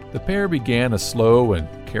 the pair began a slow and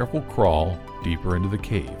careful crawl deeper into the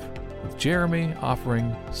cave, with Jeremy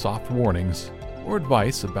offering soft warnings or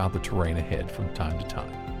advice about the terrain ahead from time to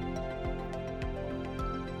time.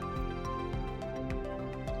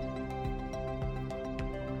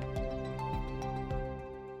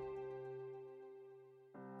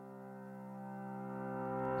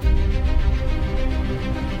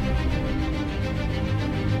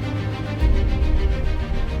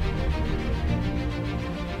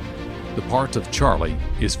 The part of Charlie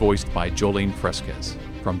is voiced by Jolene Fresquez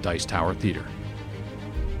from Dice Tower Theater.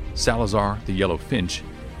 Salazar the Yellow Finch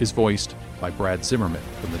is voiced by Brad Zimmerman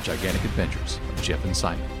from The Gigantic Adventures of Jeff and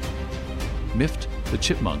Simon. Mift the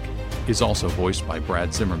Chipmunk is also voiced by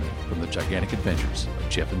Brad Zimmerman from The Gigantic Adventures of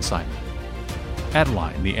Jeff and Simon.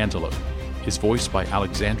 Adeline the Antelope is voiced by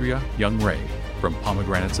Alexandria Young Ray from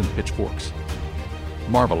Pomegranates and Pitchforks.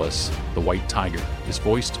 Marvelous the White Tiger is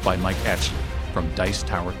voiced by Mike Atchley from Dice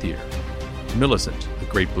Tower Theater. Millicent the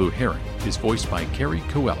Great Blue Heron is voiced by Carrie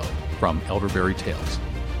Coelho from Elderberry Tales.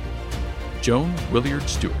 Joan Williard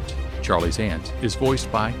Stewart, Charlie's aunt, is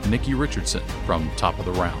voiced by Nikki Richardson from Top of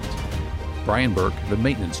the Round. Brian Burke, the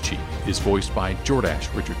maintenance chief, is voiced by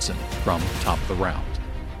Jordash Richardson from Top of the Round.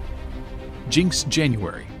 Jinx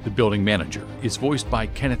January, the building manager, is voiced by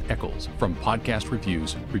Kenneth Eccles from Podcast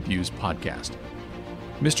Reviews Podcast.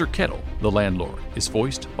 Mr. Kettle, the landlord, is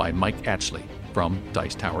voiced by Mike Atchley from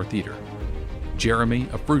Dice Tower Theater. Jeremy,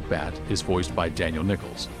 a fruit bat, is voiced by Daniel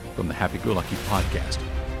Nichols from the Happy Go Lucky Podcast.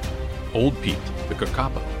 Old Pete, the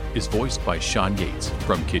Kakapo, is voiced by Sean Gates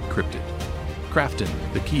from Kid Cryptid. Crafton,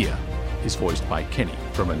 the Kia, is voiced by Kenny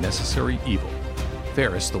from A Necessary Evil.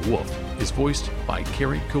 Ferris, the Wolf, is voiced by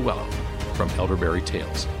Carrie Coelho from Elderberry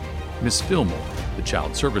Tales. Miss Fillmore, the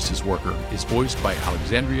child services worker, is voiced by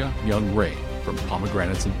Alexandria Young Ray from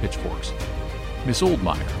Pomegranates and Pitchforks. Miss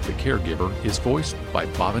Oldmeyer, the caregiver, is voiced by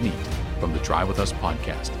Bobanit from the Drive With Us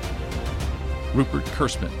podcast. Rupert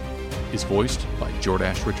Kurtzman is voiced by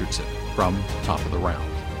Jordash Richardson from Top of the Round.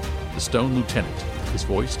 The Stone Lieutenant is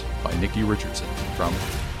voiced by Nikki Richardson from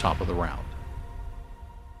Top of the Round.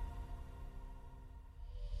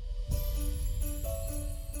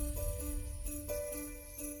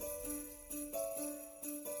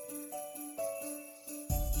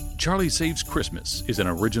 Charlie Saves Christmas is an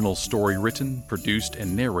original story written, produced,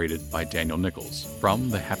 and narrated by Daniel Nichols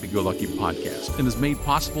from the Happy Go Lucky podcast and is made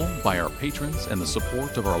possible by our patrons and the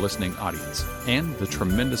support of our listening audience and the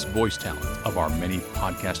tremendous voice talent of our many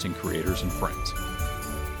podcasting creators and friends.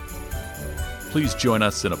 Please join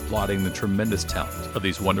us in applauding the tremendous talent of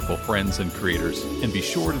these wonderful friends and creators, and be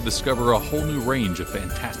sure to discover a whole new range of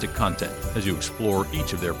fantastic content as you explore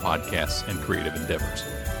each of their podcasts and creative endeavors.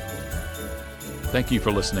 Thank you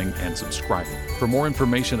for listening and subscribing. For more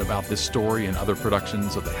information about this story and other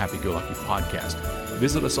productions of the Happy Go Lucky podcast,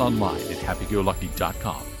 visit us online at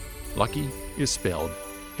happygolucky.com. Lucky is spelled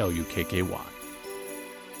L-U-K-K-Y.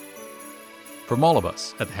 From all of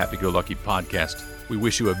us at the Happy Go Lucky podcast, we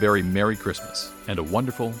wish you a very Merry Christmas and a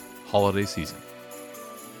wonderful holiday season.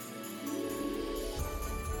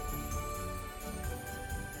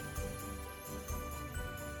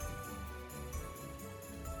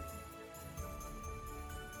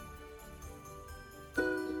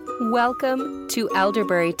 Welcome to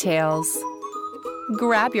Elderberry Tales.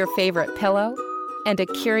 Grab your favorite pillow and a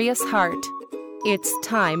curious heart. It's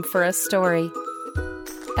time for a story.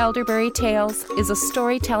 Elderberry Tales is a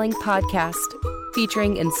storytelling podcast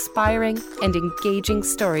featuring inspiring and engaging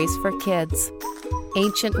stories for kids,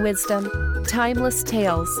 ancient wisdom, timeless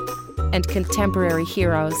tales, and contemporary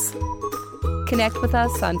heroes. Connect with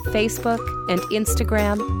us on Facebook and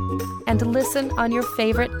Instagram, and listen on your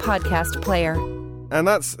favorite podcast player. And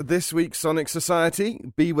that's this week's Sonic Society.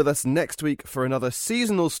 Be with us next week for another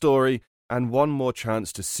seasonal story and one more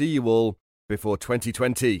chance to see you all before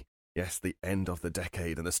 2020. Yes, the end of the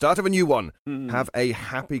decade and the start of a new one. Have a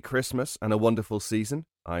happy Christmas and a wonderful season.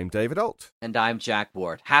 I'm David Alt. And I'm Jack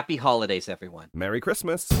Ward. Happy holidays, everyone. Merry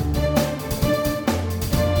Christmas.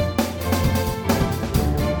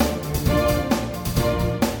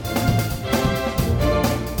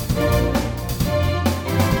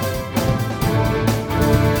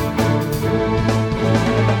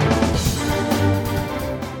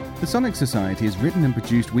 The Sonic Society is written and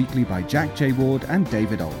produced weekly by Jack J. Ward and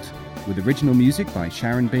David Alt, with original music by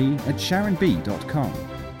Sharon B. at sharonb.com.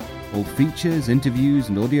 All features, interviews,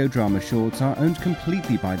 and audio drama shorts are owned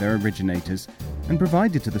completely by their originators and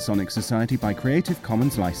provided to the Sonic Society by Creative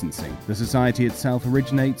Commons licensing. The Society itself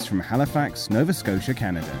originates from Halifax, Nova Scotia,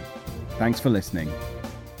 Canada. Thanks for listening.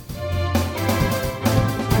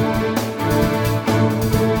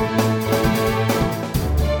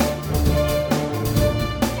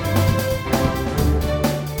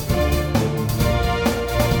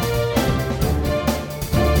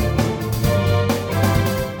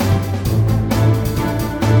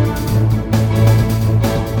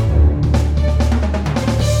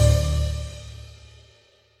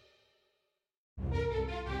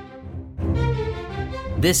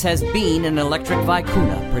 This has been an Electric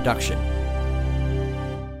Vicuna production.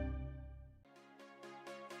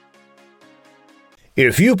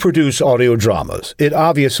 If you produce audio dramas, it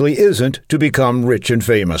obviously isn't to become rich and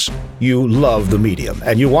famous. You love the medium,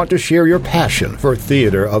 and you want to share your passion for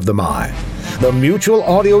theater of the mind. The Mutual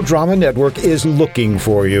Audio Drama Network is looking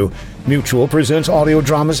for you. Mutual presents audio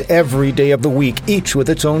dramas every day of the week, each with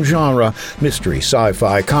its own genre. Mystery,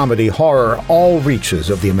 sci-fi, comedy, horror, all reaches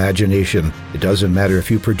of the imagination. It doesn't matter if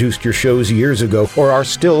you produced your shows years ago or are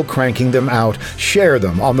still cranking them out. Share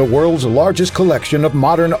them on the world's largest collection of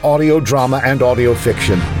modern audio drama and audio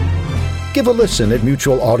fiction. Give a listen at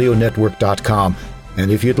mutualaudionetwork.com. And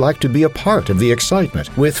if you'd like to be a part of the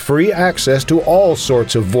excitement, with free access to all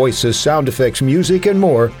sorts of voices, sound effects, music, and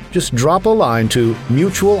more, just drop a line to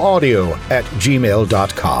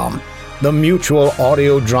mutualaudio@gmail.com. The Mutual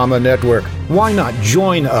Audio Drama Network. Why not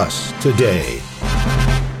join us today?